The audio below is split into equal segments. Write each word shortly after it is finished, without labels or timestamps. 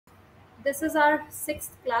this is our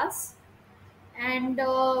sixth class, and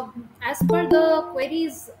as per the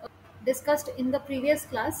queries discussed in the previous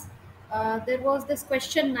class, there was this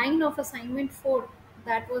question 9 of assignment 4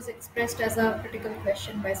 that was expressed as a critical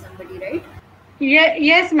question by somebody, right? Yeah,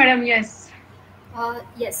 yes, madam, yes.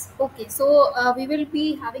 Yes, okay. So we will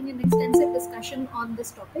be having an extensive discussion on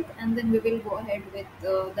this topic, and then we will go ahead with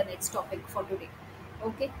the next topic for today.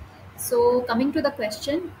 Okay. So coming to the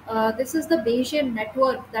question, this is the Bayesian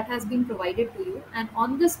network that has been provided to you, and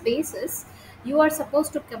on this basis, you are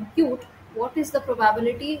supposed to compute what is the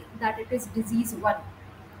probability that it is disease 1,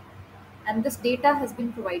 and this data has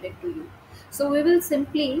been provided to you. So we will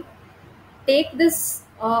simply take this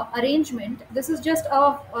arrangement. This is just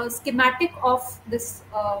a schematic of this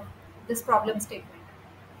problem statement.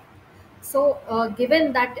 So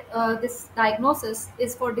given that this diagnosis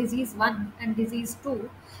is for disease 1 and disease 2,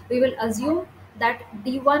 we will assume that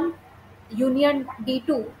D1 union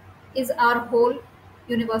D2 is our whole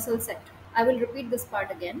universal set. I will repeat this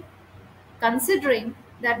part again. Considering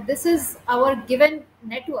that this is our given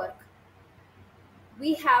network,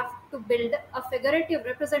 we have to build a figurative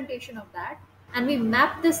representation of that, and we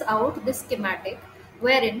map this out, this schematic,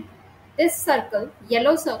 wherein this circle,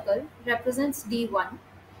 yellow circle, represents D1,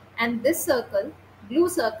 and this circle, blue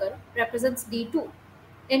circle, represents D2,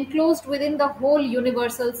 enclosed within the whole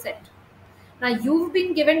universal set. Now you've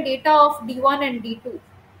been given data of D1 and D2,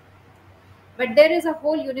 but there is a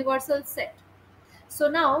whole universal set. So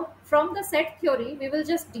now, from the set theory, we will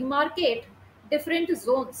just demarcate different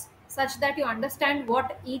zones such that you understand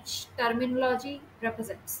what each terminology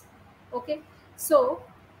represents. Okay, so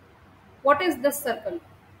what is this circle?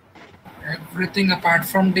 Everything apart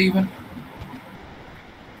from D1?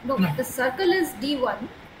 No, the circle is D1.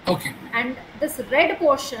 Okay. And this red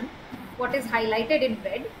portion, what is highlighted in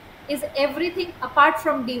red, is everything apart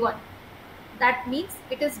from D1. That means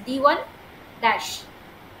it is D1 dash.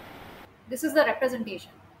 This is the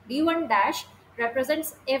representation. D1 dash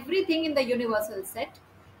represents everything in the universal set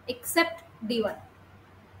except D1.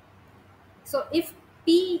 So if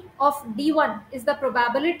P of D1 is the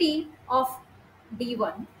probability of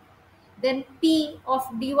D1, then P of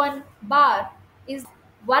D1 bar is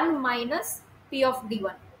 1 minus P of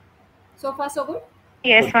D1. So far so good?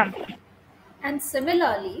 Yes, ma'am. And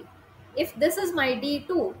similarly, if this is my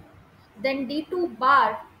D2, then D2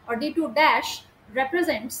 bar or D2 dash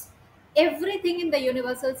represents everything in the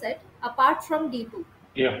universal set apart from D2.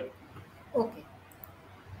 Yeah. Okay.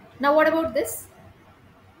 Now what about this?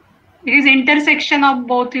 It is intersection of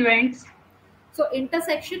both events. So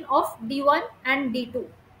intersection of D1 and D2.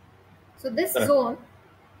 So this Correct. zone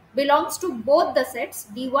belongs to both the sets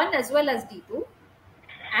D1 as well as D2.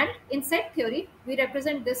 And in set theory, we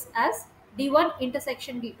represent this as D1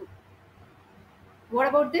 intersection D2. What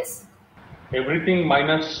about this? Everything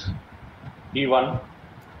minus D1.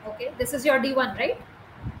 Okay, this is your D1, right?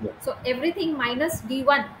 Yeah. So everything minus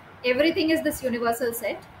D1, everything is this universal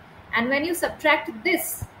set. And when you subtract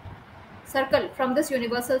this circle from this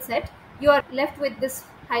universal set, you are left with this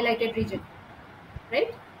highlighted region,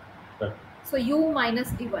 right? Right. So U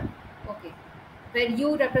minus D1, okay, where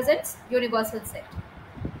U represents universal set.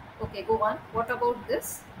 Okay, go on. What about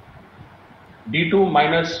this? D2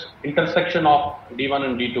 minus intersection of D1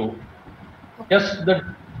 and D2. Just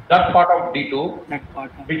that part of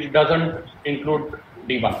D2, which doesn't include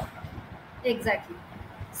D1. Exactly.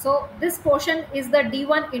 So this portion is the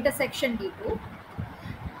D1 intersection D2,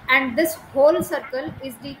 and this whole circle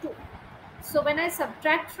is D2. So when I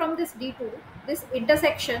subtract from this D2, this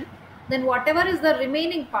intersection, then whatever is the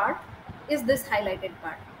remaining part is this highlighted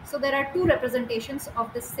part. So there are two representations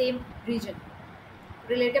of the same region.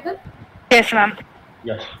 Relatable? Yes, ma'am.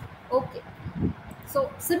 Yes. Okay. So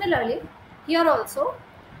similarly, here also,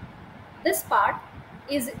 this part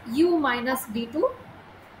is U minus D2,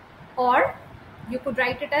 or you could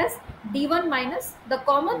write it as D1 minus the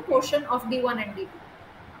common portion of D1 and D2.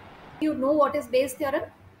 You know what is Bayes' theorem?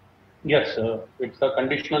 Yes, it's a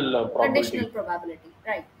conditional probability. Conditional probability,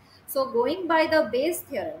 right. So going by the Bayes'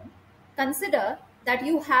 theorem, consider that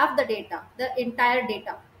you have the data, the entire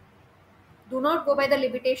data. Do not go by the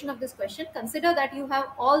limitation of this question. Consider that you have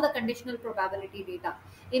all the conditional probability data.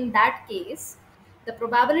 In that case, the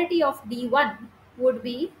probability of D1 would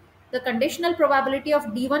be the conditional probability of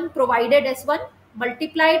D1 provided S1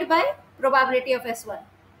 multiplied by probability of S1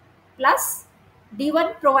 plus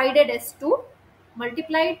D1 provided S2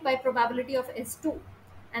 multiplied by probability of S2,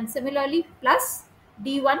 and similarly plus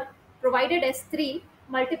D1 provided S3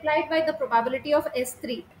 multiplied by the probability of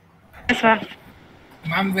S3. Yes, ma'am.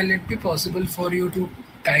 Ma'am, will it be possible for you to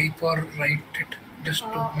type or write it just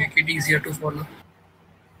to make it easier to follow?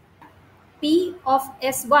 P of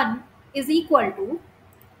S1 is equal to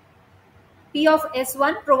P of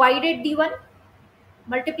S1 provided D1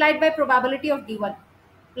 multiplied by probability of D1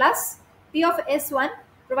 plus P of S1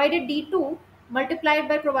 provided D2 multiplied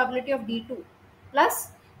by probability of D2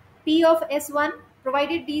 plus P of S1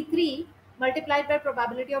 provided D3 multiplied by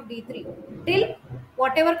probability of D3 till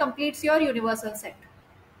whatever completes your universal set.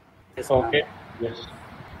 Okay. Yes.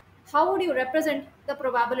 How would you represent the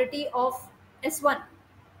probability of S1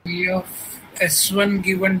 P of S1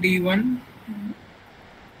 given D1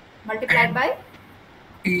 multiplied and by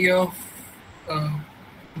P of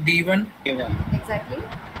D1 exactly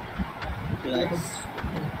plus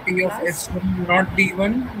P of plus S1 not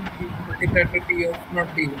D1 multiplied by P of not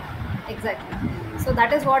D1. exactly. So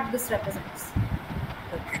that is what this represents.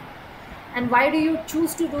 Okay. And why do you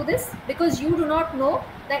choose to do this? Because you do not know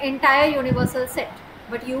the entire universal set,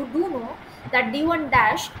 but you do know that D1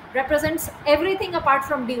 dash represents everything apart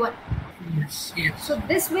from D1. Yes. Yes. So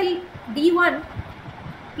this will D1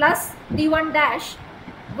 plus D1 dash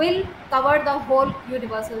will cover the whole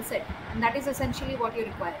universal set, and that is essentially what you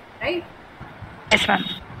require, right? Yes, ma'am.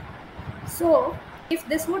 So if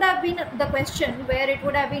this would have been the question where it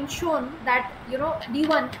would have been shown that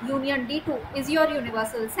D1 union D2 is your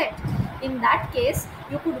universal set, in that case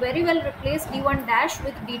you could very well replace D1 dash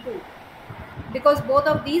with D2 because both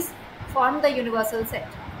of these form the universal set.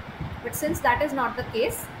 But since that is not the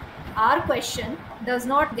case, our question does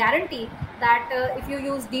not guarantee that if you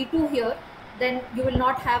use D2 here, then you will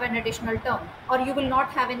not have an additional term or you will not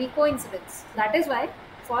have any coincidence. That is why,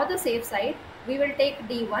 for the safe side, we will take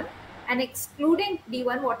D1 and excluding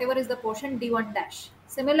D1, whatever is the portion, D1 dash.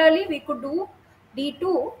 Similarly, we could do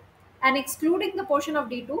D2 and excluding the portion of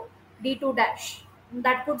D2, D2 dash.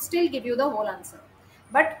 That could still give you the whole answer.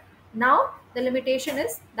 But now the limitation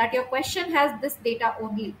is that your question has this data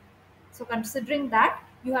only. So considering that,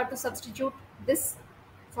 you have to substitute this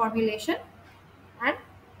formulation and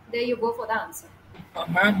there you go for the answer.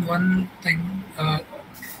 Ma'am, one thing,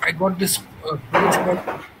 I got this approach,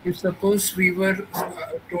 but if suppose we were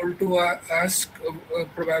told to ask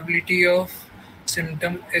probability of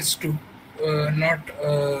symptom S2, not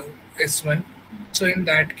S1, so in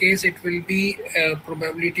that case it will be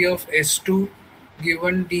probability of S2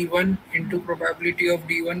 given D1 into probability of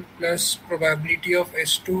D1 plus probability of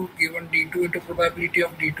S2 given D2 into probability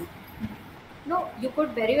of D2. No, you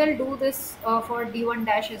could very well do this for D1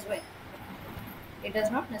 dash as well. It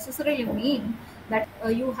does not necessarily mean that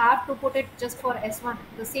you have to put it just for S1.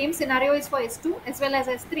 The same scenario is for S2 as well as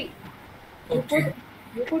S3. Okay.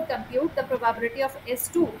 You could compute the probability of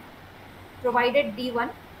S2 provided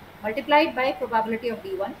D1 multiplied by probability of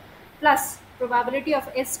D1 plus probability of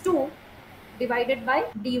S2 divided by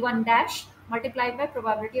D1 dash multiplied by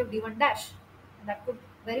probability of D1 dash. And that could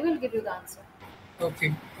very well give you the answer.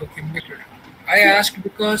 Okay. Better. I asked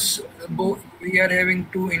because both we are having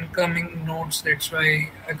two incoming nodes. That's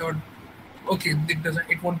why I thought, okay,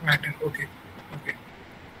 it won't matter. Okay.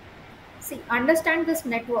 See, understand this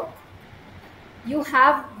network. You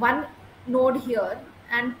have one node here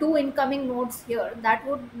and two incoming nodes here. That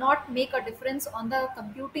would not make a difference on the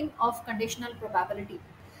computing of conditional probability.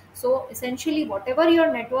 So essentially, whatever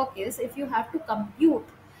your network is, if you have to compute,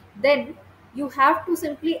 then you have to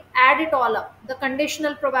simply add it all up, the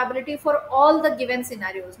conditional probability for all the given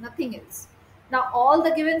scenarios, nothing else. Now, all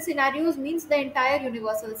the given scenarios means the entire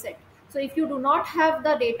universal set. So if you do not have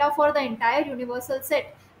the data for the entire universal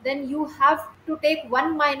set, then you have to take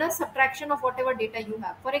 1 minus subtraction of whatever data you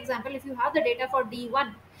have. For example, if you have the data for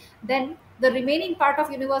D1, then the remaining part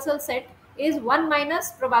of universal set is 1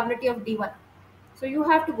 minus probability of D1. So you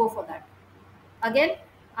have to go for that. Again,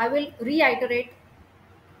 I will reiterate.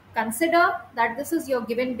 Consider that this is your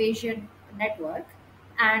given Bayesian network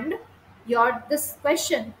and this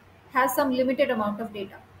question has some limited amount of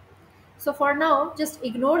data. So for now, just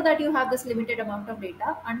ignore that you have this limited amount of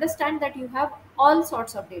data. Understand that you have all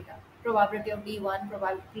sorts of data. Probability of D1,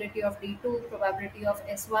 probability of D2, probability of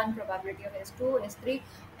S1, probability of S2, S3,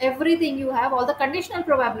 everything you have, all the conditional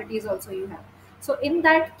probabilities also you have. So in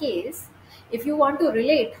that case, if you want to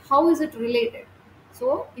relate, how is it related?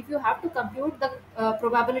 So if you have to compute the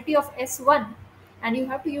probability of S1 and you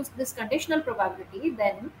have to use this conditional probability,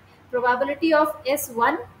 then probability of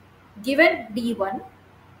S1 given D1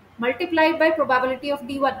 multiplied by probability of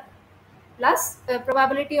D1 plus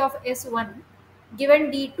probability of S1 given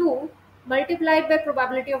D2 multiplied by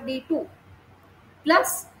probability of D2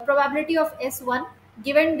 plus probability of S1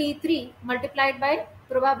 given D3 multiplied by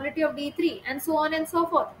probability of D3 and so on and so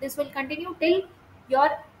forth. This will continue till your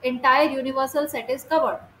entire universal set is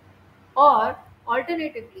covered. Or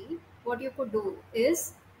alternatively, what you could do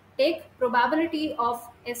is take probability of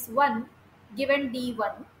S1 given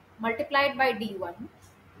D1 multiplied by d1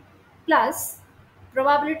 plus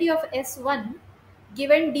probability of s1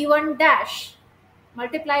 given d1 dash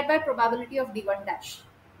multiplied by probability of d1 dash.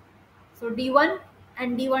 So d1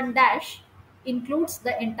 and d1 dash includes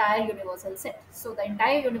the entire universal set. So the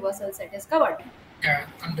entire universal set is covered. Yeah,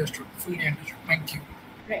 understood. Fully understood. Thank you.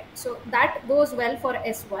 Right. So that goes well for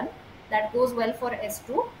S1, that goes well for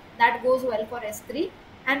S2, that goes well for S3,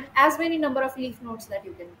 and as many number of leaf nodes that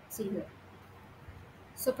you can see here.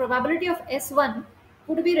 So probability of S1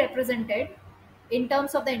 could be represented in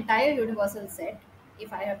terms of the entire universal set.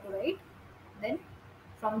 If I have to write, then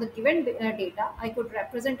from the given data, I could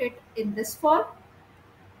represent it in this form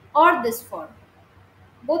or this form.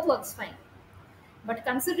 Both works fine. But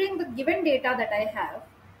considering the given data that I have,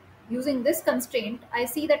 using this constraint, I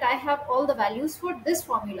see that I have all the values for this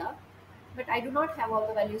formula, but I do not have all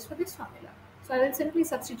the values for this formula. So I will simply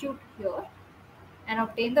substitute here and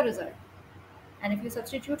obtain the result. And if you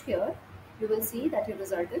substitute here, you will see that your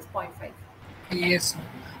result is 0.5. Yes.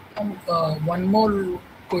 One more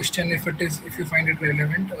question, if you find it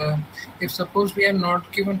relevant. If suppose we are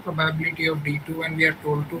not given probability of D2 and we are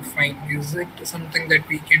told to find, is it something that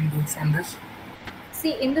we can do from this?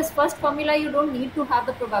 See, in this first formula, you don't need to have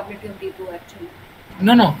the probability of D2 actually.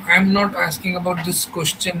 No, I'm not asking about this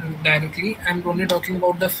question directly. I'm only talking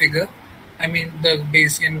about the figure. I mean the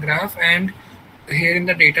Bayesian graph, and here in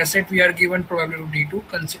the data set we are given probability of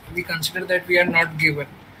D2. We consider that we are not given,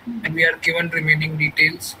 and we are given remaining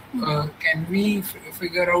details. Can we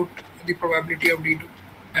figure out the probability of D2?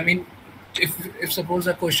 I mean, if suppose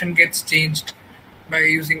a question gets changed by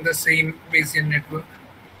using the same Bayesian network.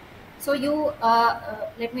 So you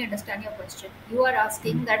let me understand your question. You are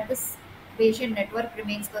asking that this Bayesian network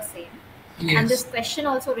remains the same, Yes. and this question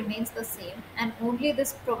also remains the same, and only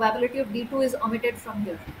this probability of D2 is omitted from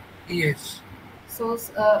here. Yes. So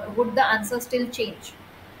would the answer still change?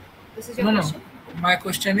 This is your No. question? My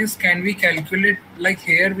question is, can we calculate, like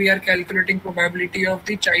here we are calculating probability of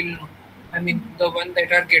the child node. I mean, the one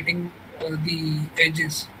that are getting the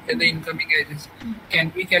edges, the incoming edges.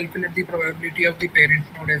 Can we calculate the probability of the parent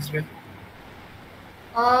node as well?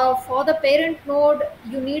 For the parent node,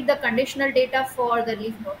 you need the conditional data for the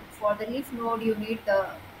leaf node. For the leaf node, you need the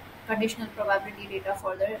conditional probability data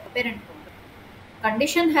for the parent node.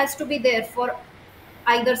 Condition has to be there for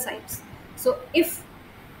either sides. So if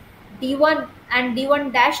D1 and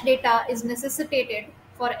D1 dash data is necessitated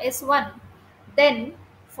for S1, then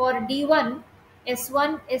for D1,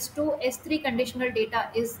 S1, S2, S3 conditional data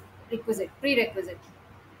is prerequisite.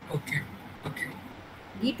 Okay.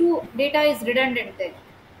 D2 data is redundant there.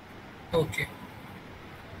 Okay.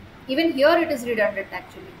 Even here it is redundant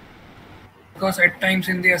actually. Because at times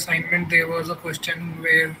in the assignment there was a question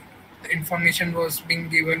where the information was being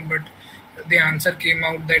given, but the answer came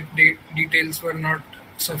out that the details were not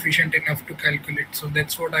sufficient enough to calculate. So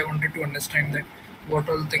that's what I wanted to understand, that what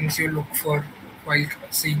all things you look for while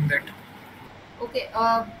seeing that. Okay,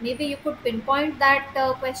 maybe you could pinpoint that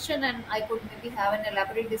question and I could maybe have an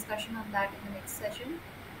elaborate discussion on that in the next session.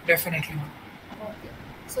 Definitely. Okay.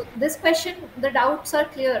 So this question, the doubts are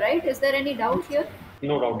clear, right? Is there any doubt here?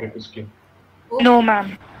 No doubt it is clear. Okay. No,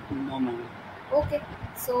 ma'am. Okay,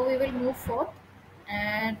 so we will move forth,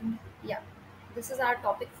 and yeah, this is our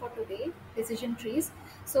topic for today, decision trees.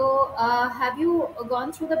 So have you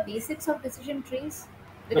gone through the basics of decision trees?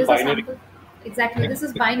 It The is a binary. sample. Exactly, this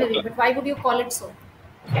is binary, but why would you call it so?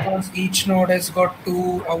 Because each node has got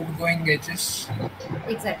two outgoing edges.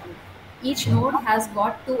 Exactly. Each node has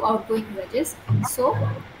got two outgoing wedges. So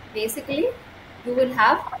basically, you will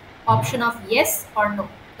have option of yes or no.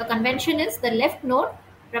 The convention is the left node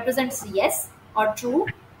represents yes or true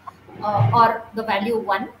or the value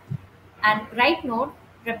 1, and right node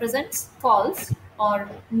represents false or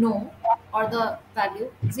no or the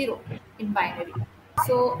value 0 in binary.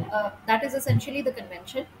 So that is essentially the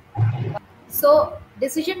convention. So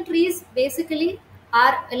decision trees basically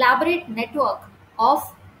are elaborate network of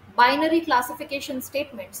binary classification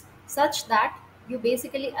statements such that you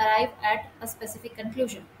basically arrive at a specific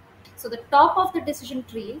conclusion. So the top of the decision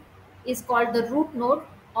tree is called the root node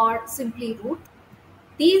or simply root.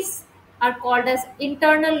 These are called as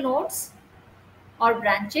internal nodes or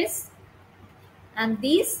branches, and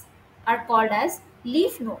these are called as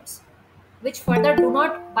leaf nodes, which further do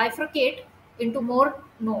not bifurcate into more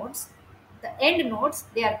nodes. The end nodes,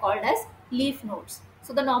 they are called as leaf nodes.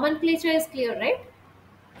 So the nomenclature is clear, right?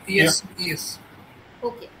 Yes.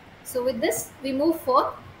 Okay. So with this, we move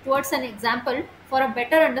forth towards an example for a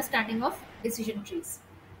better understanding of decision trees.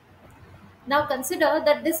 Now consider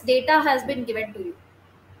that this data has been given to you.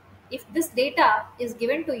 If this data is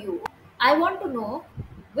given to you, I want to know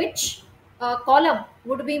which column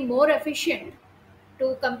would be more efficient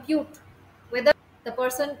to compute whether the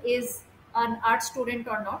person is an art student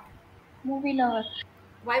or not? Movie lovers.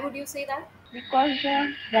 Why would you say that? Because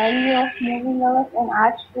the value of movie lovers and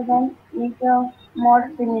art students is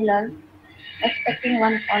more similar, expecting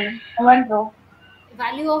one column, one row.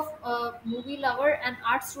 Value of a movie lover and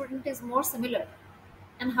art student is more similar.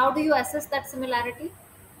 And how do you assess that similarity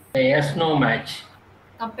Yes, no match.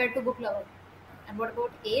 compared to book lover? And what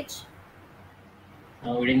about age?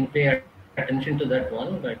 We didn't pay attention to that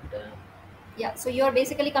one, but Yeah, so you are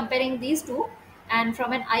basically comparing these two, and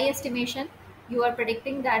from an eye estimation, you are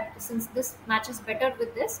predicting that since this matches better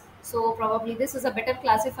with this, so probably this is a better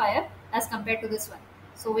classifier as compared to this one.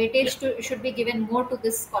 So weightage should be given more to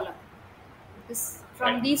this column. This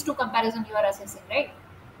from Right. these two comparison you are assessing, right?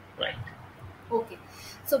 right. Okay.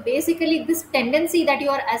 So basically, this tendency that you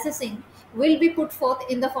are assessing will be put forth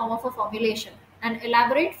in the form of a formulation, an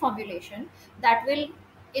elaborate formulation that will,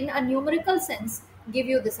 in a numerical sense, give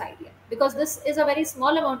you this idea. Because this is a very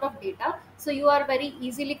small amount of data, so you are very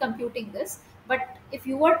easily computing this. But if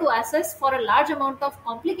you were to assess for a large amount of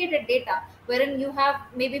complicated data, wherein you have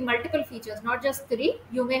maybe multiple features, not just three,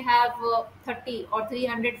 you may have 30 or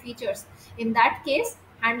 300 features. In that case,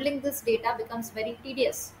 handling this data becomes very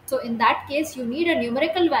tedious. So in that case, you need a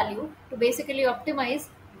numerical value to basically optimize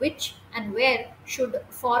which and where should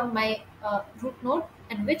form my root node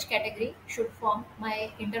and which category should form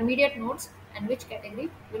my intermediate nodes and which category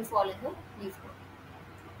will fall in the leaf node.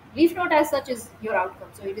 Leaf node as such is your outcome.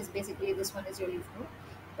 So it is basically this one is your leaf node,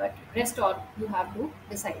 but rest all you have to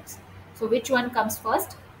decide. So which one comes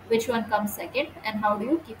first, which one comes second, and how do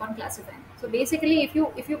you keep on classifying? So basically, if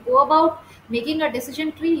you go about making a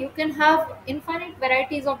decision tree, you can have infinite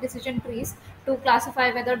varieties of decision trees to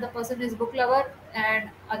classify whether the person is book lover, and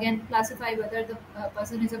again classify whether the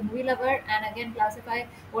person is a movie lover, and again classify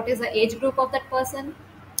what is the age group of that person,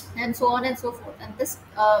 and so on and so forth. And this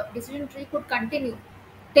decision tree could continue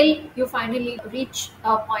till you finally reach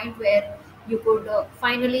a point where you could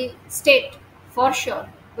finally state for sure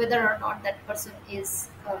whether or not that person is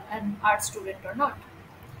an art student or not.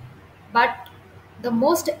 But the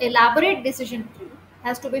most elaborate decision tree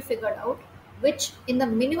has to be figured out, which in the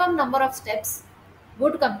minimum number of steps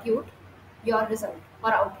would compute your result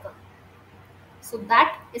or outcome. So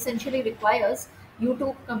that essentially requires you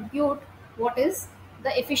to compute what is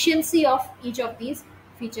the efficiency of each of these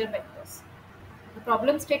feature vectors. The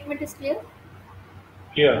problem statement is clear?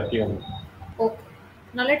 Clear, clear. Okay.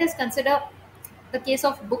 Now let us consider the case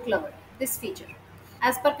of book lover, this feature.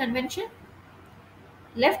 As per convention,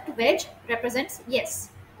 left wedge represents yes,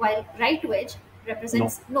 while right wedge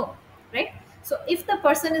represents no, right? So if the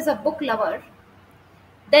person is a book lover,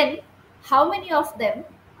 then how many of them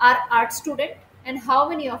are art student and how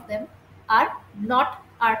many of them are not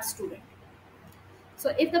art student?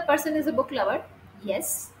 So if the person is a book lover,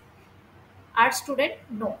 yes. Art student,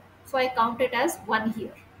 no. So I count it as 1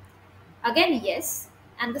 here. Again, yes.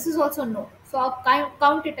 And this is also no. So I'll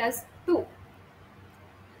count it as 2.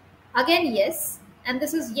 Again, yes. And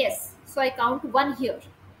this is yes. So I count 1 here.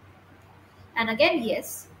 And again,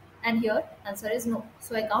 yes. And here, answer is no.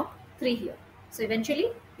 So I count 3 here. So eventually,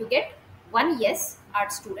 you get 1 yes,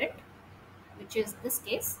 art student, which is this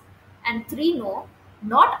case, and 3 no,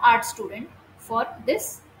 not art student for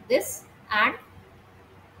this, and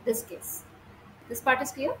this case. This part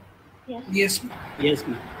is clear? Yes. Yes, ma'am. Yes,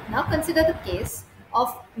 ma'am. Now consider the case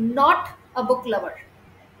of not a book lover.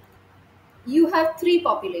 You have 3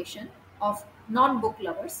 population of non-book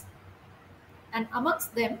lovers, and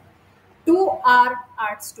amongst them 2 are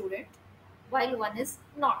art student while 1 is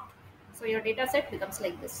not. So your data set becomes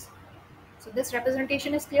like this. So this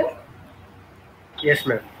representation is clear? Yes,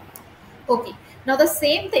 ma'am. Okay. Now the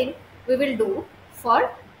same thing we will do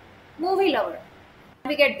for movie lover.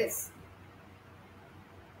 We get this.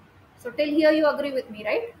 So till here you agree with me,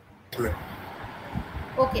 right? Yes, ma'am.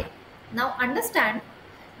 Okay. Now understand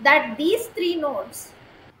that these 3 nodes,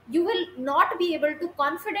 you will not be able to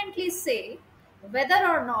confidently say whether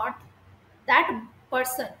or not that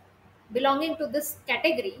person belonging to this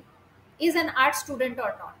category is an art student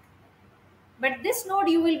or not. But this node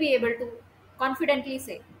you will be able to confidently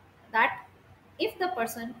say that if the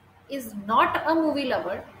person is not a movie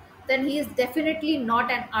lover, then he is definitely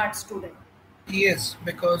not an art student. yes,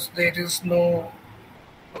 because there is no.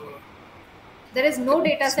 There is no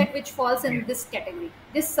data set which falls in this category,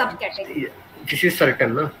 this subcategory. Yeah. This is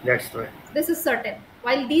certain, no? That's why. This is certain.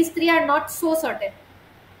 While these 3 are not so certain,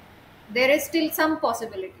 there is still some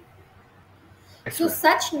possibility. That's So why.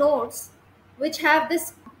 such nodes which have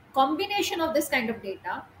this combination of this kind of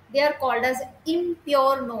data, they are called as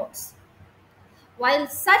impure nodes. while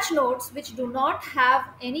such nodes which do not have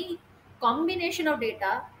any combination of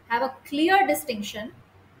data have a clear distinction,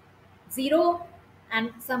 0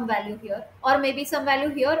 and some value here, or maybe some value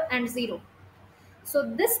here and 0. So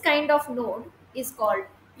this kind of node is called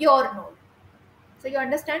pure node. So you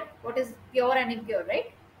understand what is pure and impure,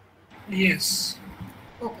 right? Yes.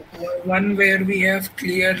 Okay. One where we have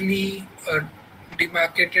clearly a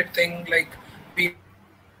demarcated thing, like we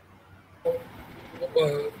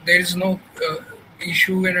there is no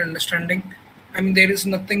issue in understanding. I mean, there is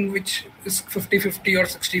nothing which is 50-50 or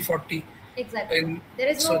 60-40. Exactly. There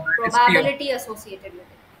is So no that is pure. probability associated with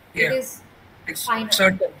it. Yeah. It is It's final.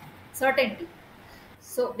 certain. Certainty.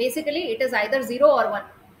 So basically it is either 0 or 1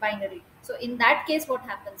 binary. So in that case what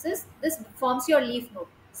happens is this forms your leaf node.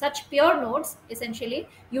 Such pure nodes, essentially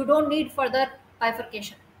you don't need further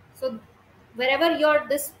bifurcation. So wherever your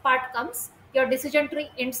this part comes, your decision tree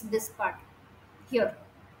ends this part here.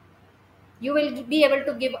 You will be able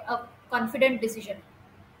to give a confident decision.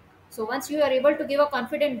 So once you are able to give a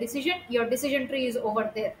confident decision, your decision tree is over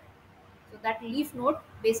there. So that leaf node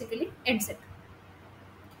basically ends it.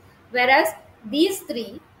 Whereas these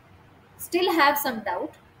three still have some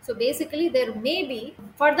doubt. So basically there may be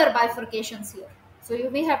further bifurcations here. So you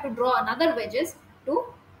may have to draw another wedges to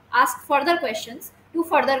ask further questions to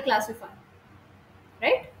further classify.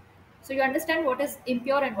 Right? So you understand what is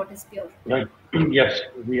impure and what is pure. Right. Yes,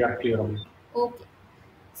 we are clear on this. Okay.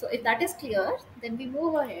 So if that is clear, then we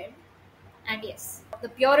move ahead. And yes, the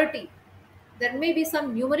purity, there may be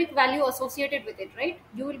some numeric value associated with it, right?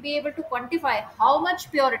 You will be able to quantify how much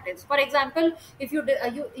pure it is. For example, if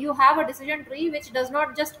you have a decision tree which does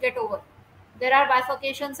not just get over, there are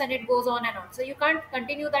bifurcations and it goes on and on. So you can't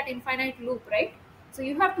continue that infinite loop, right? So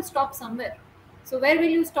you have to stop somewhere. So where will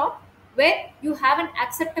you stop? Where you have an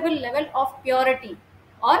acceptable level of purity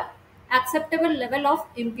or acceptable level of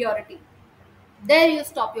impurity. There you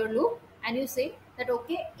stop your loop and you say that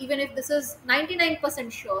okay, even if this is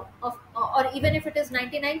 99% sure of, or even if it is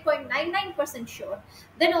 99.99% sure,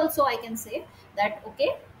 then also I can say that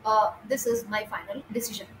okay, this is my final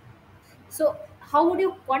decision. So how would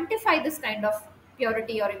you quantify this kind of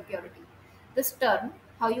purity or impurity? This term,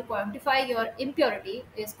 how you quantify your impurity,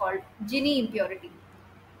 is called Gini impurity.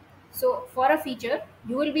 So for a feature,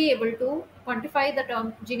 you will be able to quantify the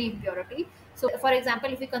term Gini impurity. So for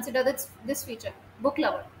example, if we consider this feature, book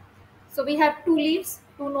lover. So we have two leaves,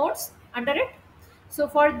 two nodes under it. So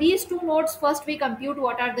for these two nodes, first we compute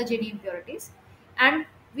what are the Gini impurities, and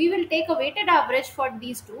we will take a weighted average for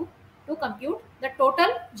these two to compute the total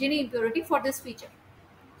Gini impurity for this feature.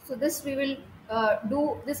 So this we will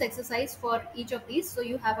do this exercise for each of these, so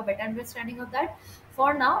you have a better understanding of that.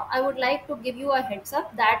 For now, I would like to give you a heads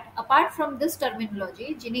up that apart from this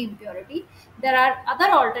terminology, Gini impurity, there are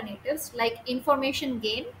other alternatives like information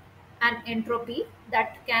gain and entropy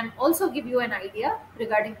that can also give you an idea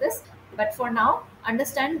regarding this. But for now,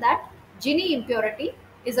 understand that Gini impurity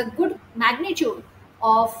is a good magnitude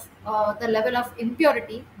of the level of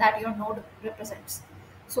impurity that your node represents.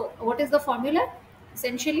 So what is the formula?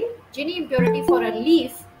 Essentially, Gini impurity for a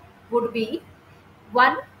leaf would be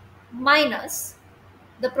 1 minus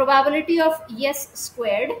the probability of yes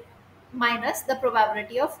squared minus the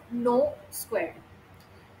probability of no squared.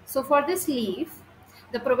 So for this leaf,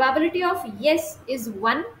 the probability of yes is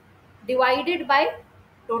 1 divided by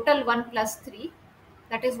total 1 plus 3,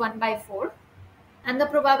 that is 1 by 4. And the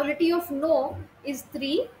probability of no is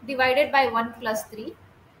 3 divided by 1 plus 3,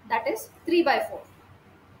 that is 3 by 4.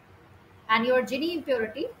 And your Gini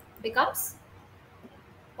impurity becomes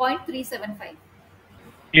 0.375.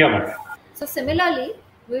 Yeah. So similarly,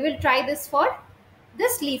 we will try this for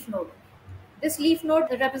this leaf node. This leaf node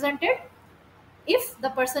represented if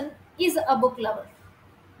the person is a book lover,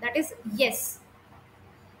 that is yes.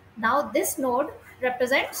 Now this node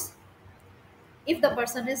represents if the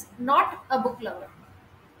person is not a book lover.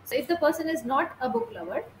 So if the person is not a book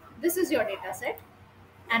lover, this is your data set,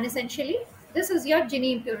 and essentially this is your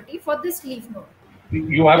Gini impurity for this leaf node.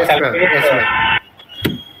 You have Yes, ma'am. calculated, Yes,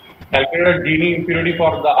 ma'am. calculated Gini impurity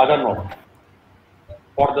for the other node.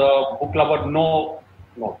 For the book lover, no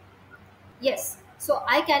node. Yes. So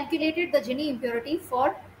I calculated the Gini impurity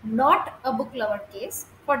for not a book lover case.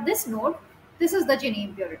 For this node, this is the Gini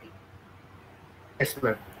impurity. Yes,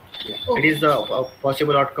 ma'am. Okay. It is the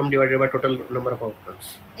possible outcome divided by total number of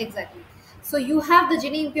outcomes. Exactly. So you have the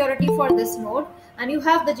Gini impurity for this node and you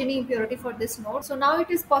have the Gini impurity for this node. So now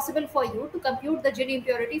it is possible for you to compute the Gini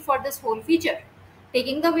impurity for this whole feature,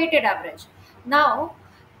 taking the weighted average. Now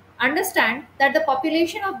understand that the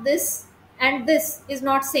population of this and this is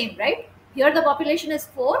not same, right? Here the population is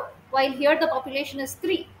 4, while here the population is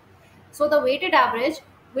 3. So the weighted average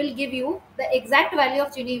will give you the exact value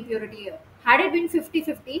of Gini impurity here. Had it been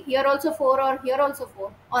 50-50, here also 4 or here also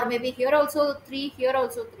 4, or maybe here also 3, here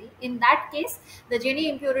also 3, in that case, the Gini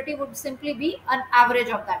impurity would simply be an average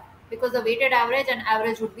of that, because the weighted average and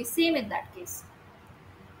average would be same in that case.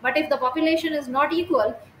 But if the population is not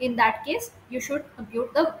equal, in that case, you should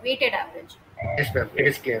compute the weighted average. Yes, ma'am. It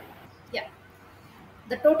is clear. Yeah.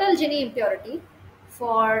 The total Gini impurity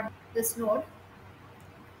for this node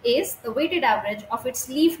is the weighted average of its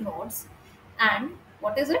leaf nodes, and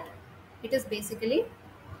what is it? It is basically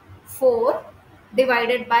 4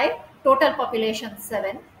 divided by total population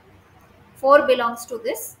 7. 4 belongs to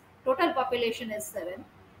this. Total population is 7,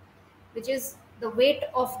 which is the weight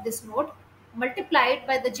of this node, multiplied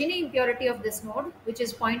by the Gini impurity of this node, which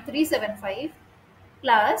is 0.375,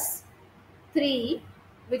 plus 3,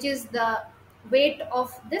 which is the weight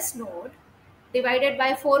of this node, divided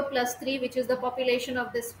by 4 plus 3, which is the population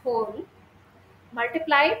of this whole,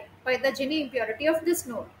 multiplied by the Gini impurity of this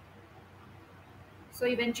node. So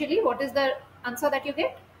eventually, what is the answer that you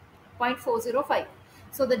get? 0.405.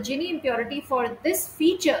 So the Gini impurity for this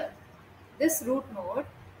feature, this root node,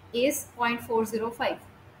 is 0.405.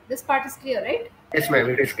 This part is clear, right? Yes, ma'am.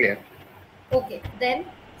 It is clear. Okay, then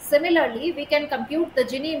similarly, we can compute the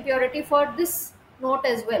Gini impurity for this node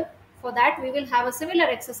as well. For that, we will have a similar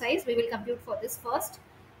exercise. We will compute for this first,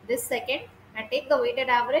 this second, and take the weighted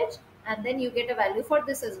average, and then you get a value for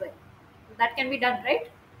this as well. That can be done, right?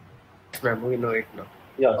 Yes, ma'am. We know it now.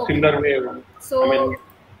 Yeah, Okay. similar way. So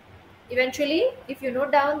eventually, if you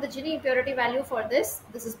note down the Gini impurity value for this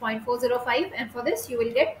is 0.405, and for this you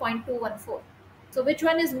will get 0.214. So which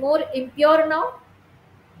one is more impure now?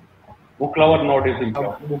 Book lover node is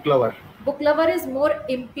impure. Book lover. Book lover is more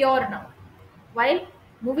impure now, while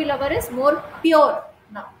movie lover is more pure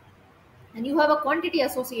now. And you have a quantity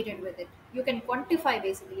associated with it. You can quantify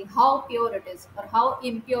basically how pure it is or how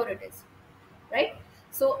impure it is, right?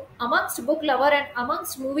 So amongst book lover and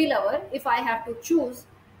amongst movie lover, if I have to choose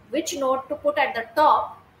which node to put at the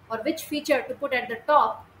top or which feature to put at the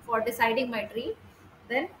top for deciding my tree,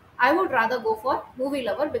 then I would rather go for movie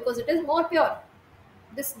lover because it is more pure.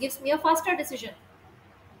 This gives me a faster decision,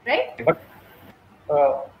 right? But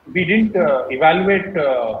we didn't evaluate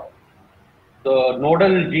the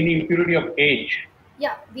nodal Gini impurity of age.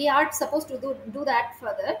 Yeah, we are supposed to do that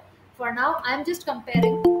further. For now, I'm just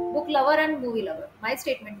comparing book lover and movie lover. My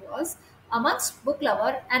statement was, amongst book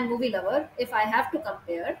lover and movie lover, if I have to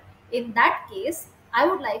compare, in that case, I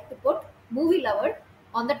would like to put movie lover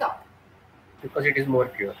on the top Because it is more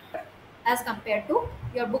pure. as compared to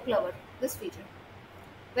your book lover, this feature.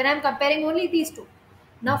 When I'm comparing only these two.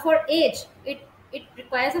 Now for age, it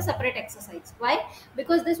requires a separate exercise. Why?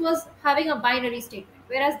 Because this was having a binary statement,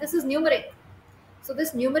 whereas this is numeric. So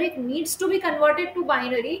this numeric needs to be converted to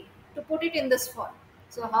binary to put it in this form.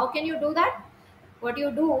 So how can you do that? What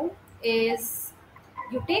you do is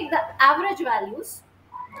you take the average values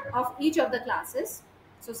of each of the classes.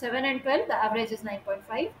 So 7 and 12, the average is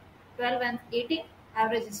 9.5. 12 and 18,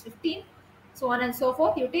 average is 15. So on and so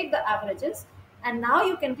forth. You take the averages, and now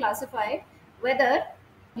you can classify whether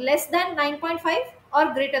less than 9.5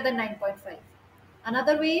 or greater than 9.5.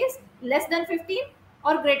 Another way is less than 15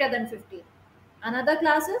 or greater than 15. Another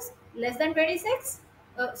class is less than 26.5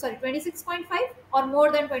 or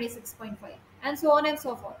more than 26.5, and so on and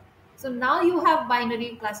so forth. So now you have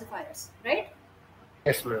binary classifiers, right?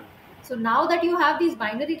 Yes, ma'am. So now that you have these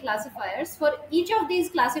binary classifiers, for each of these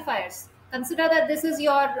classifiers, consider that this is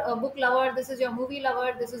your book lover, this is your movie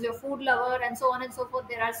lover, this is your food lover, and so on and so forth.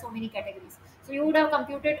 There are so many categories. So you would have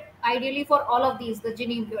computed ideally for all of these the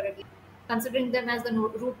Gini impurity, considering them as the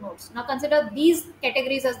root nodes. Now consider these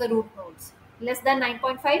categories as the root nodes. Less than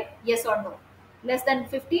 9.5, yes or no. Less than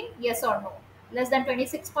 15, yes or no. Less than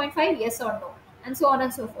 26.5, yes or no. And so on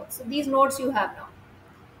and so forth. So these nodes you have now.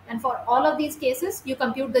 And for all of these cases, you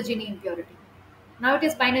compute the Gini impurity. Now it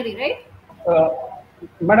is binary, right?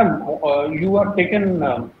 Madam, you have taken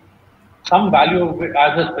some value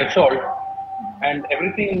as a threshold, and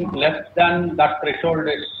everything less than that threshold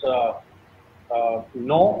is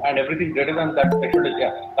no, and everything greater than that threshold is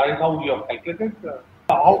yes. That is how you have calculated.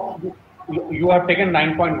 How you have taken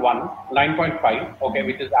 9.1, 9.5, okay,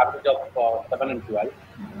 which is average of 7 and 12,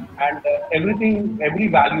 and every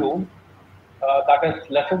value that is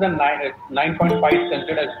lesser than 9.5 is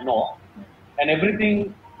considered as no, and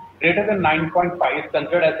everything greater than 9.5 is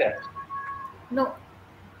considered as yes. No,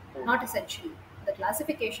 not essentially. The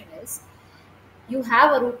classification is you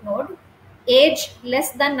have a root node, age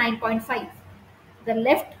less than 9.5. The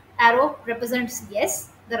left arrow represents yes,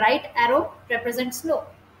 the right arrow represents no.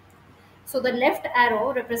 So the left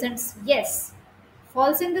arrow represents yes,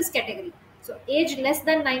 falls in this category. So age less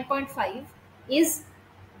than 9.5 is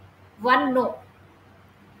one no,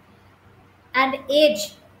 and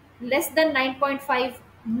age less than 9.5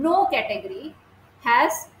 no category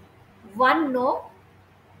has one no,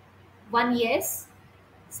 one yes,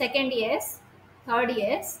 second yes, third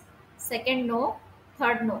yes, second no,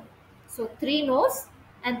 third no. So three no's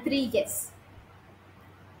and three yes.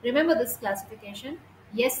 Remember this classification.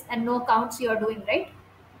 Yes and no counts you are doing, right?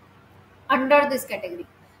 Under this category.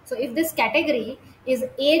 So if this category is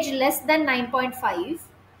age less than 9.5,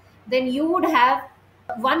 then you would have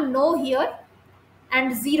one no here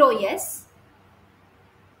and zero yes.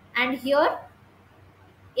 And here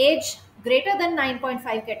age greater than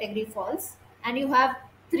 9.5 category falls, and you have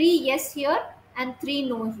three yes here and three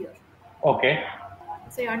no here. Okay.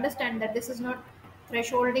 So you understand that this is not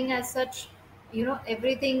thresholding as such.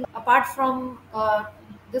 Everything apart from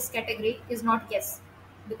this category is not yes,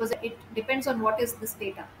 because it depends on what is this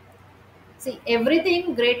data. See,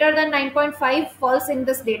 everything greater than 9.5 falls in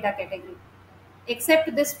this data category,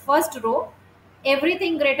 except this first row.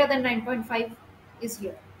 Everything greater than 9.5 is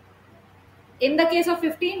here. In the case of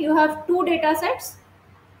 15, you have two data sets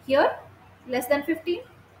here, less than 15,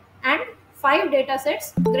 and 5 data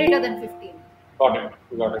sets greater than 15. Got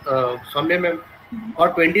it. Got it. Soumya ma'am, or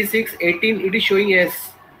 26, 18, it is showing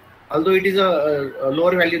yes, although it is a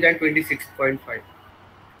lower value than 26.5.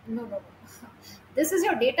 No. This is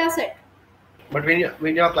your data set. But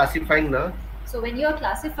when you are classifying now, So when you are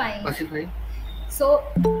classifying, so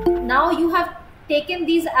now you have taken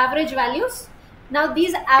these average values. Now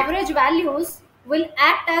these average values will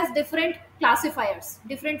act as different classifiers,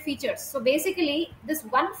 different features. So basically, this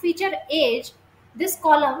one feature age, this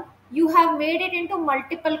column, you have made it into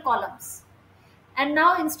multiple columns. And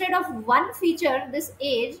now instead of one feature, this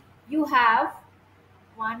age, you have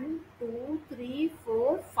 1, 2, 3,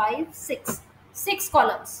 4, 5, 6. 6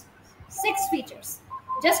 columns, 6 features.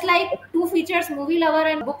 Just like 2 features, movie lover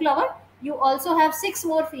and book lover, you also have 6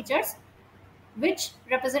 more features which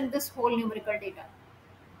represent this whole numerical data.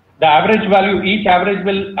 The average value, each average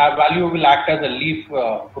value will act as a leaf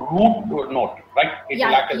root node, right?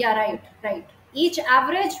 Right. Each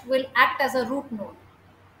average will act as a root node.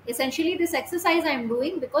 Essentially, this exercise I am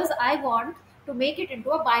doing because I want to make it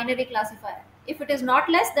into a binary classifier. If it is not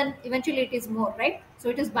less, then eventually it is more, right? So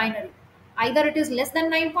it is binary. Either it is less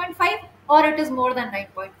than 9.5 or it is more than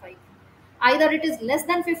 9.5. Either it is less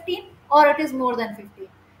than 15 or it is more than 15.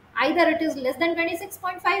 Either it is less than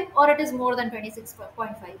 26.5 or it is more than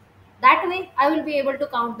 26.5. That way, I will be able to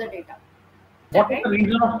count the data. What is the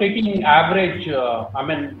reason of taking average? I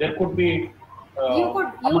mean, there could be.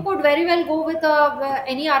 You could very well go with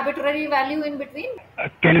any arbitrary value in between.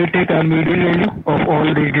 Can we take a median value of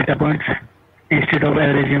all these data points instead of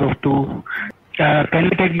averaging of two? Can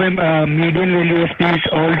we take the median value of these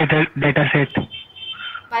all data set?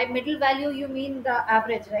 By middle value, you mean the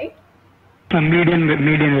average, right? Median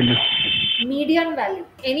value. Median value.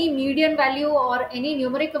 Any median value or any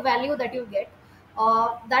numeric value that you get,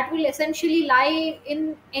 that will essentially lie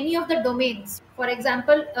in any of the domains. For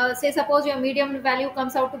example, say suppose your median value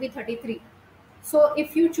comes out to be 33. So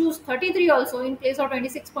if you choose 33 also in place of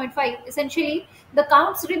 26.5, essentially the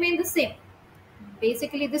counts remain the same.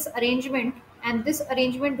 Basically, this arrangement and this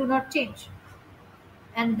arrangement do not change.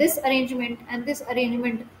 And this arrangement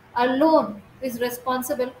alone is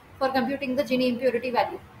responsible for computing the Gini impurity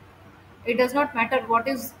value. It does not matter what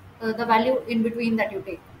is the value in between that you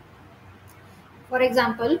take. For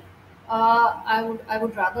example, I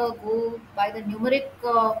would rather go by the numeric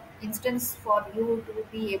instance for you to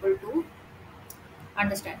be able to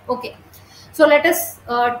understand. Okay, so let us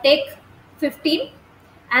take 15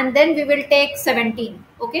 and then we will take 17.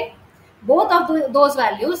 Okay, both of those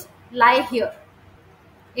values lie here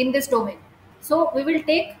in this domain. So we will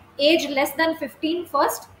take age less than 15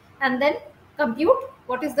 first and then compute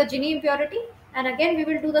what is the Gini impurity, and again we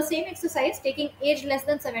will do the same exercise taking age less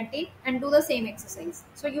than 17 and do the same exercise.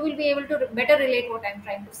 So you will be able to better relate what I am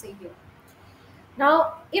trying to say here.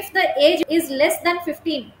 Now if the age is less than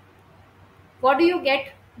 15, what do you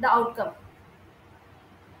get the outcome?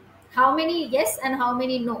 How many yes and how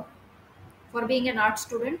many no for being an art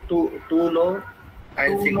student? Two no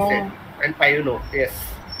and 6 no. and 5 no. Yes.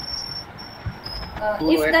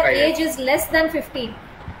 If the age is less than 15,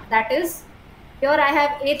 that is, here I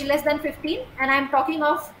have age less than 15 and I am talking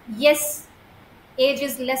of yes, age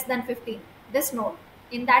is less than 15, this node.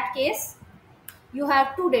 In that case, you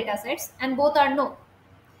have two data sets and both are no.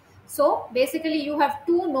 So basically you have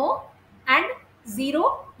 2 no and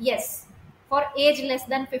 0 yes for age less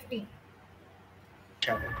than 15.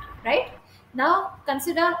 Right? Now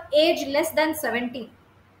consider age less than 17.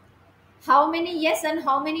 How many yes and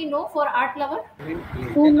how many no for art lover?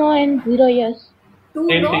 2 no and 0 yes. 2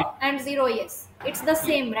 Same no thing. and 0 yes. It's the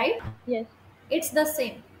same, right? Yes. It's the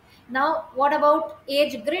same. Now, what about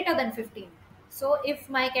age greater than 15? So, if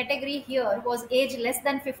my category here was age less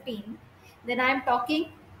than 15, then I am talking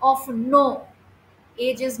of no.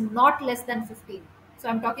 Age is not less than 15. So,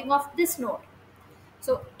 I'm talking of this node.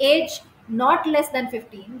 So, age not less than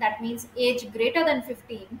 15, that means age greater than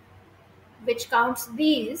 15, which counts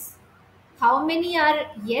these. How many are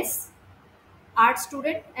yes, art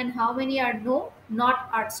student, and how many are no, not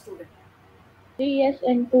art student? 3 yes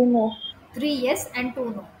and 2 no. 3 yes and 2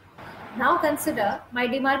 no. Now consider my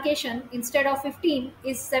demarcation instead of 15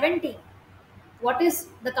 is 17. What is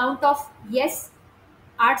the count of yes,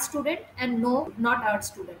 art student, and no, not art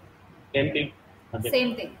student? Same thing. Okay.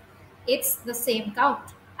 Same thing. It's the same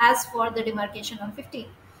count as for the demarcation on 15.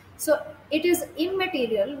 So it is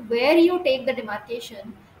immaterial where you take the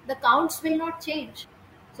demarcation, the counts will not change.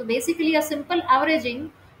 So basically, a simple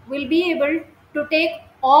averaging will be able to take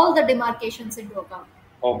all the demarcations into account.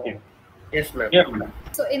 Okay. Yes, ma'am. Yeah, madam.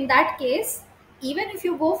 So in that case, even if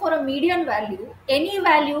you go for a median value, any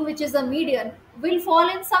value which is a median will fall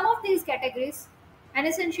in some of these categories, and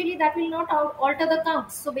essentially that will not alter the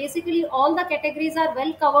counts. So basically, all the categories are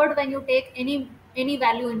well covered when you take any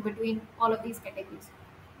value in between all of these categories.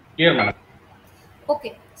 Clear, madam.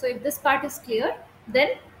 Okay, so if this part is clear,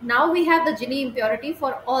 then now we have the Gini impurity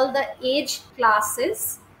for all the age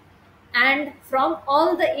classes, and from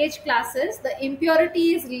all the age classes, the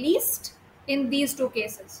impurity is least in these two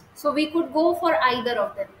cases. So we could go for either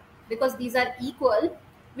of them because these are equal.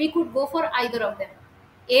 We could go for either of them.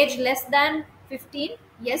 Age less than 15,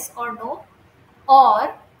 yes or no,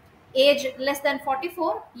 or age less than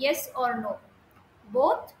 44, yes or no.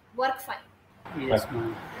 Both work fine. Yes,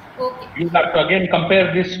 ma'am. Okay. You have to again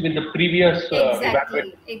compare this with the previous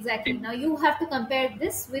evaluation. Exactly. Now you have to compare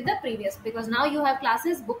this with the previous, because now you have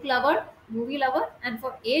classes book lover, movie lover, and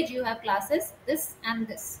for age you have classes this and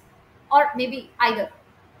this, or maybe either.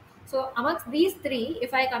 So amongst these three,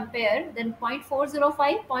 if I compare, then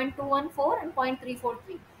 0.405, 0.214, and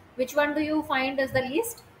 0.343. Which one do you find is the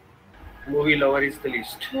least? Movie lover is the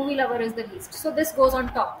least. Movie lover is the least. So this goes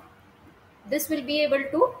on top. This will be able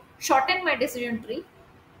to shorten my decision tree.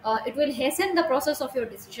 It will hasten the process of your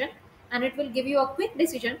decision, and it will give you a quick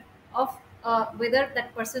decision of whether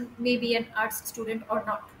that person may be an arts student or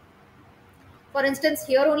not. For instance,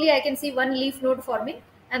 here only I can see one leaf node forming,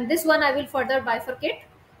 and this one I will further bifurcate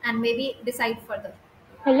and maybe decide further.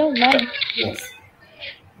 Hello, ma'am. Yes.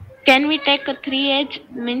 Can we take a 3 age?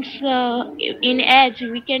 Means in age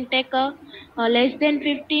we can take a less than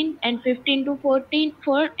 15 and 15 to 14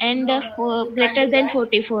 and No, you can't greater do than that.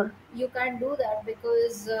 44. You can't do that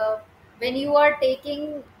because when you are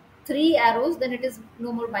taking 3 arrows, then it is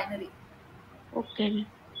no more binary. Okay.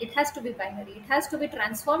 It has to be binary. It has to be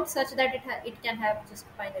transformed such that it can have just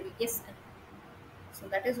binary yes and no. So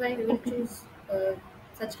that is why we will choose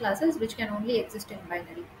such classes which can only exist in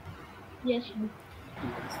binary. Yes, ma'am.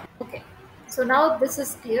 Okay. So now this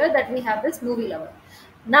is clear that we have this movie lover.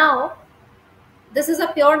 Now this is a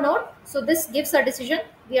pure node. So this gives a decision.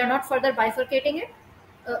 We are not further bifurcating it.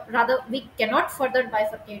 Rather, we cannot further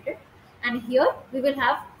bifurcate it. And here we will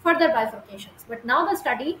have further bifurcations. But now the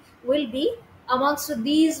study will be amongst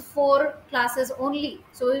these 4 classes only.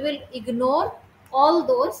 So we will ignore all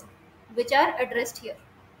those which are addressed here.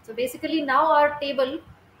 So basically now our table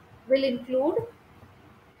will include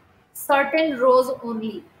certain rows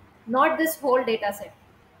only, not this whole data set.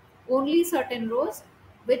 Only certain rows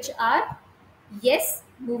which are yes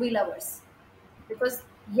movie lovers, because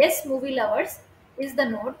yes movie lovers is the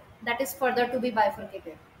node that is further to be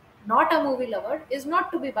bifurcated. Not a movie lover is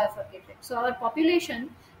not to be bifurcated. So our population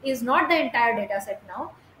is not the entire data set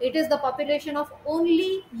now. It is the population of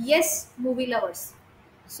only yes movie lovers.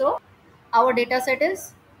 So our data set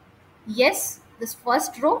is yes, this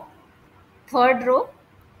first row, third row,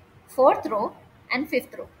 fourth row, and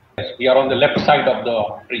fifth row. Yes, we are on the left side of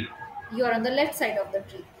the tree. You are on the left side of the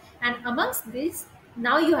tree, and amongst these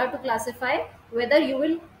now you have to classify whether you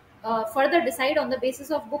will further decide on the basis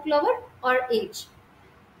of book lover or age.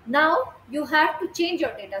 Now you have to change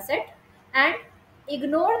your data set and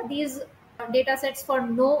ignore these data sets for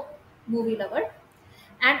no movie lover,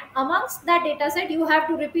 and amongst that data set you have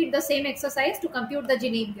to repeat the same exercise to compute the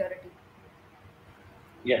Gini impurity.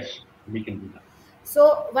 Yes, we can do that.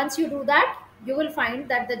 So once you do that, you will find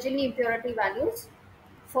that the Gini impurity values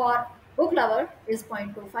for book lover is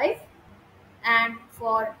 0.25, and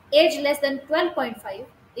for age less than 12.5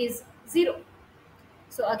 is 0.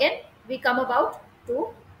 So again, we come about to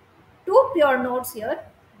 2 pure nodes here.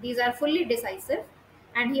 These are fully decisive,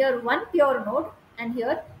 and here one pure node, and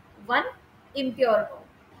here one impure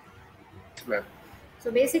node. Well,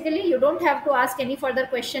 So basically, you don't have to ask any further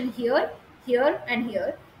question here, here, and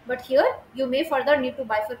here. But here, you may further need to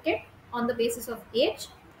bifurcate on the basis of age,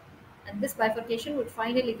 and this bifurcation would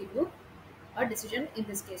finally give you a decision in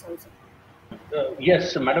this case also.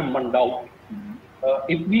 Yes, madam, one doubt.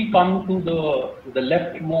 If we come to the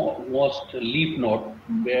leftmost leaf node,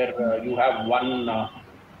 where you have one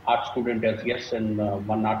art student as yes and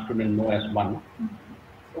one art student no as one,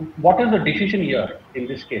 what is the decision here in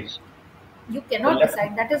this case? You cannot left-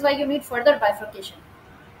 decide. That is why you need further bifurcation.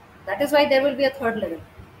 That is why there will be a third level.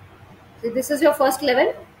 So this is your first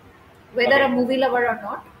level, whether Okay. a movie lover or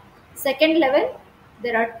not. Second level,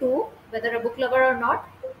 there are two, whether a book lover or not,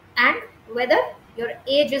 and whether your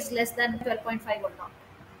age is less than 12.5 or not.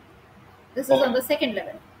 This is Okay. on the second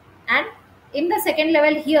level. And in the second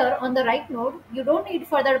level here on the right node, you don't need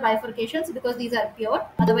further bifurcations because these are pure.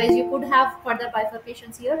 Otherwise, you could have further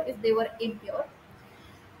bifurcations here if they were impure.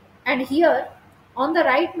 And here on the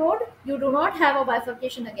right node, you do not have a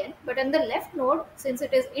bifurcation again, but in the left node, since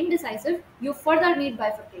it is indecisive, you further need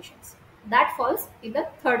bifurcations. That falls in the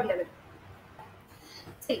third level.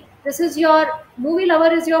 See, this is your movie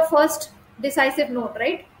lover is your first decisive node,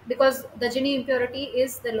 right? Because the Gini impurity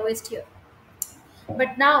is the lowest here.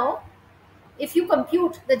 But now, if you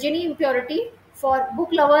compute the Gini impurity for book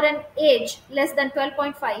lover and age less than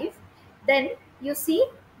 12.5, then you see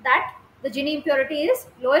that the Gini impurity is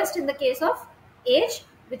lowest in the case of age,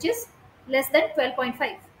 which is less than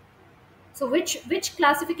 12.5. So which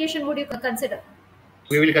classification would you consider?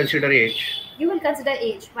 we will consider age, You will consider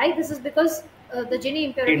age. Why? This is because the Gini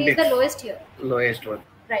impurity is the Index. lowest here. lowest one.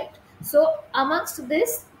 Right. So amongst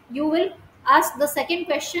this, you will ask the second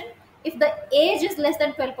question. If the age is less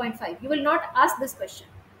than 12.5, you will not ask this question.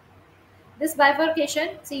 This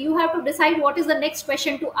bifurcation, see, you have to decide what is the next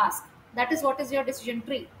question to ask. That is what is your decision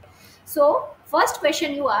tree. So first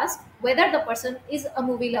question you ask whether the person is a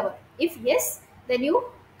movie lover. If yes, then you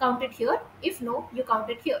count it here. If no, you count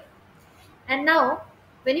it here. And now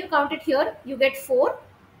when you count it here, you get 4,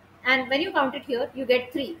 and when you count it here, you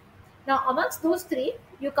get 3. Now amongst those 3,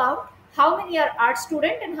 you count how many are art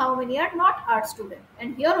student and how many are not art student.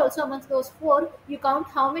 And here also amongst those 4, you count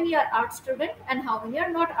how many are art student and how many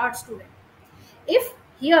are not art student. If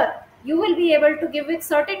here you will be able to give with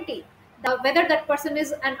certainty whether that person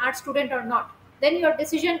is an art student or not, then your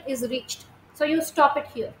decision is reached. So you stop it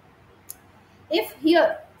here. If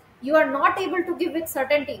here you are not able to give with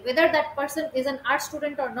certainty whether that person is an art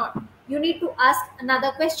student or not, you need to ask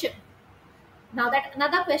another question. Now that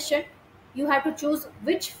another question, you have to choose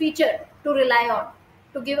which feature to rely on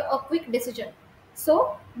to give a quick decision.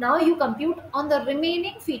 So now you compute on the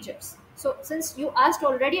remaining features. So since you asked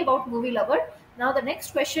already about movie lover, now the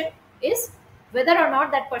next question is whether or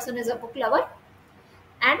not that person is a book lover.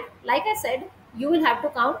 And like I said, you will have to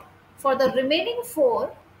count for the remaining 4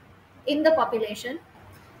 in the population.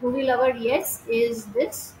 Movie lover, yes, is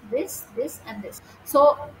this, and this.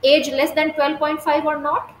 So age less than 12.5 or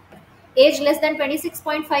not, age less than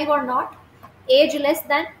 26.5 or not, age less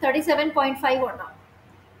than 37.5 or not.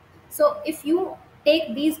 So if you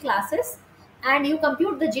take these classes and you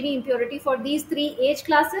compute the Gini impurity for these 3 age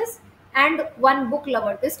classes and one book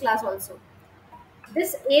lover, this class also.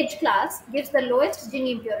 This age class gives the lowest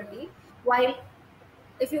Gini impurity, while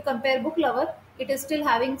if you compare book lover, it is still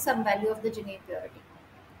having some value of the Gini impurity.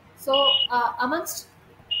 So amongst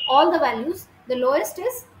all the values, the lowest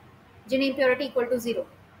is Gini impurity equal to 0.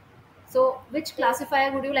 So which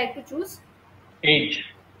classifier would you like to choose? Age.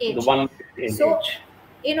 Age. The one with age. So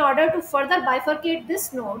in order to further bifurcate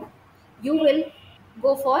this node, you will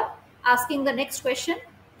go for asking the next question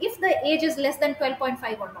if the age is less than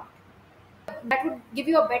 12.5 or not. That would give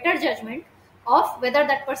you a better judgment of whether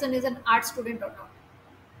that person is an art student or not.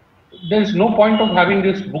 There is no point of having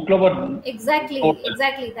this book lover. Exactly.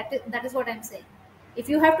 That is what I'm saying. If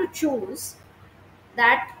you have to choose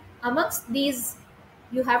that amongst these,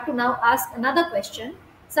 you have to now ask another question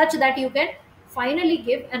such that you can finally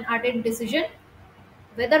give an ardent decision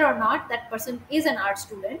whether or not that person is an art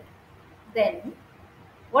student. Then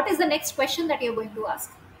what is the next question that you're going to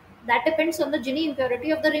ask? That depends on the Gini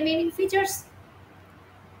impurity of the remaining features.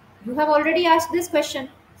 You have already asked this question,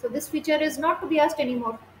 so this feature is not to be asked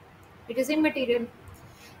anymore. It is immaterial.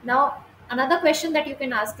 Now another question that you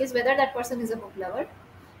can ask is whether that person is a book lover,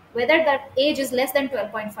 whether that age is less than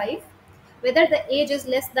 12.5, whether the age is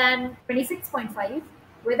less than 26.5,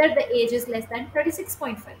 whether the age is less than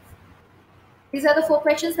 36.5. These are the 4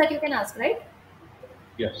 questions that you can ask, right?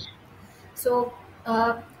 Yes. So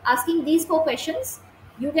asking these 4 questions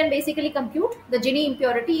you can basically compute the Gini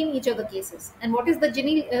impurity in each of the cases. And what is the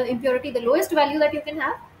Gini impurity? The lowest value that you can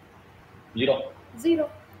have? 0. 0.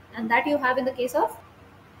 And that you have in the case of?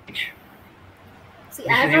 See, I This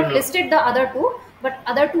have is you not know. listed the other two, but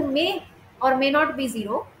other two may or may not be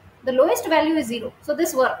 0. The lowest value is 0. So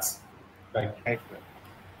this works. Right. Right.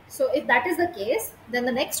 So if that is the case, then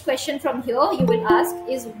the next question from here you will ask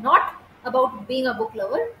is not about being a book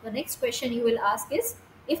lover. The next question you will ask is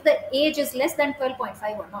if the age is less than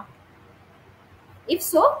 12.5 or not. If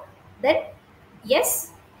so, then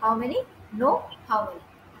yes, how many? No, how many?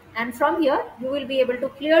 And from here, you will be able to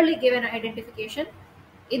clearly give an identification.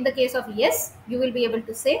 In the case of yes, you will be able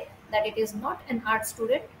to say that it is not an art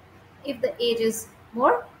student. If the age is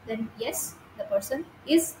more, then yes, the person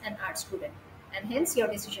is an art student, and hence your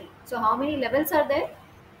decision. So, how many levels are there?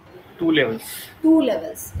 2 levels. 2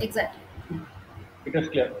 levels, exactly. It is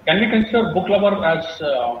clear. Can we consider book lover as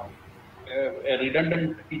a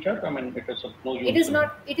redundant feature? I mean, it is of no use. It is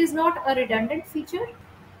not. It is not a redundant feature.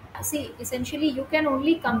 See, essentially, you can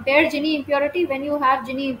only compare Gini impurity when you have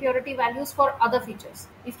Gini impurity values for other features.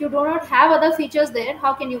 If you do not have other features there,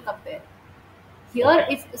 how can you compare? Here,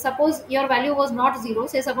 Okay. if suppose your value was not 0,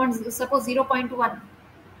 say suppose 0.1,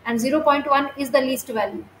 and 0.1 is the least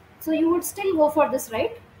value, so you would still go for this,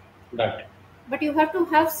 right? Right. But you have to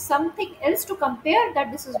have something else to compare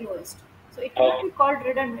that this is lowest. So it cannot Okay. be called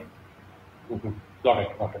redundant. Mhm. Got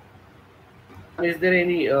it. Got it. Is there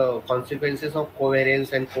any consequences of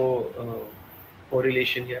covariance and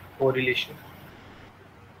correlation here? Correlation.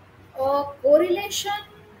 Correlation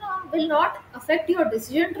will not affect your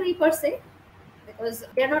decision tree per se because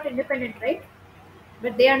they are not independent, right?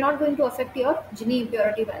 But they are not going to affect your Gini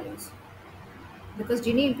impurity values because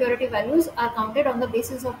Gini impurity values are counted on the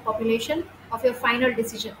basis of population of your final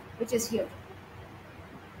decision, which is here.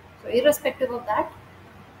 So, irrespective of that,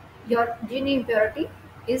 your Gini impurity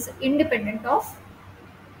is independent of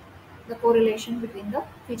the correlation between the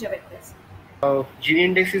feature vectors. Gini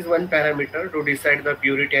index is one parameter to decide the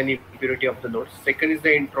purity and impurity of the nodes. Second is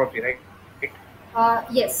the entropy, right?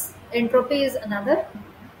 Yes, entropy is another.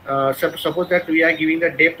 Suppose that we are giving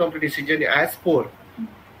the depth of the decision as 4,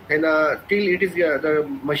 then till it is the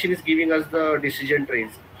machine is giving us the decision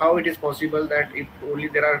trees. How it is possible that if only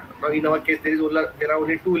there are in our case there are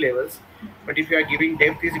only 2 levels, but if you are giving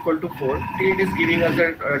depth is equal to 4, till it is giving us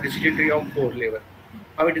a decision tree of 4 level.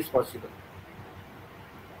 How it is possible?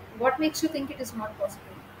 What makes you think it is not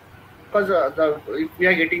possible? Because if we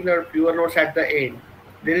are getting the pure nodes at the end,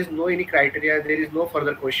 there is no any criteria, there is no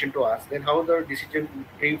further question to ask. Then how the decision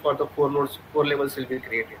tree for the 4 nodes, 4 levels will be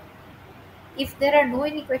created? If there are no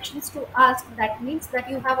any questions to ask, that means that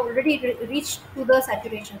you have already reached to the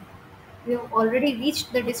saturation. You have already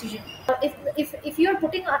reached the decision. If you are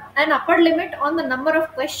putting an upper limit on the number of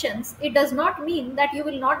questions, it does not mean that you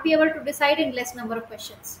will not be able to decide in less number of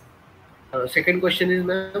questions. Second question is,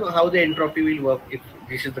 ma'am, how the entropy will work if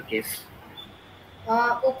this is the case?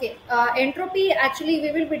 Okay, entropy actually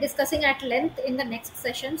we will be discussing at length in the next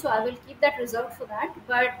session, so I will keep that reserved for that.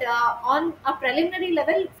 But on a preliminary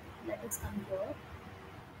level, let us come here.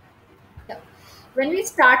 Yeah. When we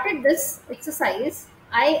started this exercise,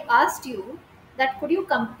 I asked you that could you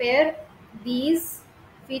compare these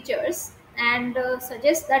features and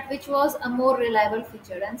suggest that which was a more reliable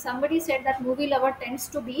feature. And somebody said that movie lover tends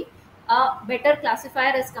to be a better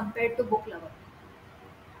classifier as compared to book lover.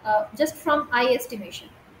 Just from eye estimation,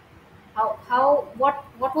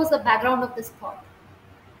 what was the background of this thought?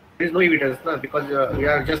 There is no evidence, no, because we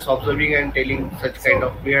are just observing and telling such kind So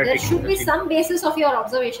of. We are there taking should be such some basis of your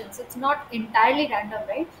observations. It's not entirely random,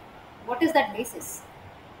 right? What is that basis?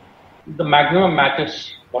 The maximum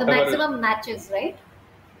matches. The Whatever maximum matches, right?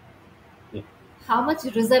 Yeah. How much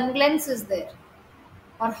resemblance is there,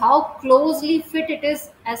 or how closely fit it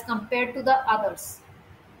is as compared to the others?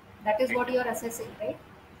 That is what you are assessing, right?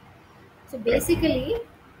 So basically,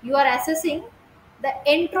 you are assessing the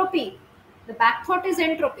entropy. The back thought is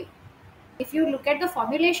entropy. If you look at the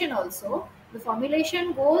formulation also, the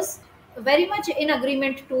formulation goes very much in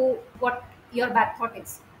agreement to what your back thought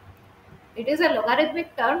is. It is a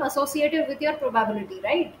logarithmic term associated with your probability,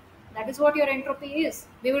 right? That is what your entropy is.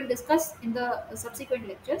 We will discuss in the subsequent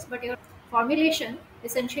lectures, but your formulation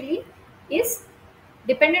essentially is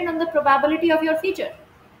dependent on the probability of your feature.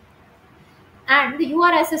 And you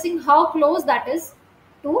are assessing how close that is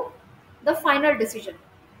to the final decision.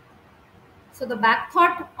 So the back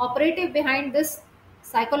thought operative behind this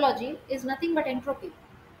psychology is nothing but entropy.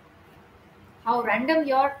 How random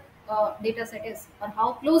your data set is, or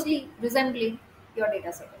how closely resembling your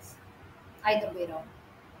data set is. Either way around.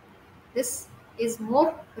 This is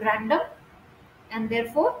more random, and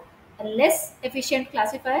therefore a less efficient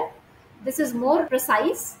classifier. This is more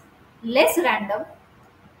precise, less random,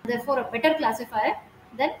 therefore a better classifier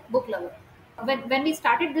than book lover. When we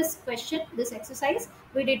started this question, this exercise,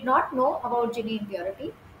 we did not know about Gini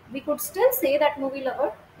impurity. We could still say that movie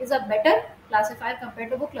lover is a better classifier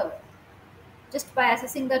compared to book lover, just by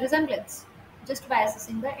assessing the resemblance, just by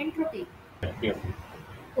assessing the entropy. Yes.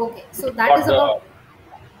 Okay, so that Got is the about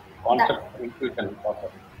that. concept intuition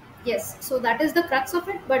process. Yes, so that is the crux of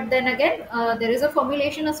it. But then again, there is a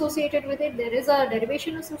formulation associated with it. There is a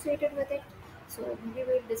derivation associated with it. So maybe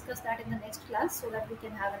we'll discuss that in the next class so that we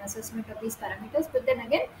can have an assessment of these parameters. But then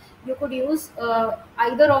again, you could use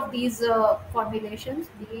either of these formulations,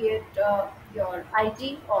 be it your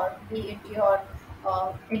IG or be it your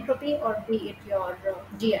entropy or be it your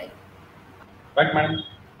GI. Right, madam?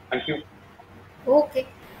 Thank you. Okay,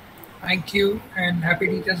 Thank you and happy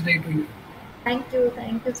Teachers' Day to you. thank you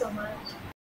so much.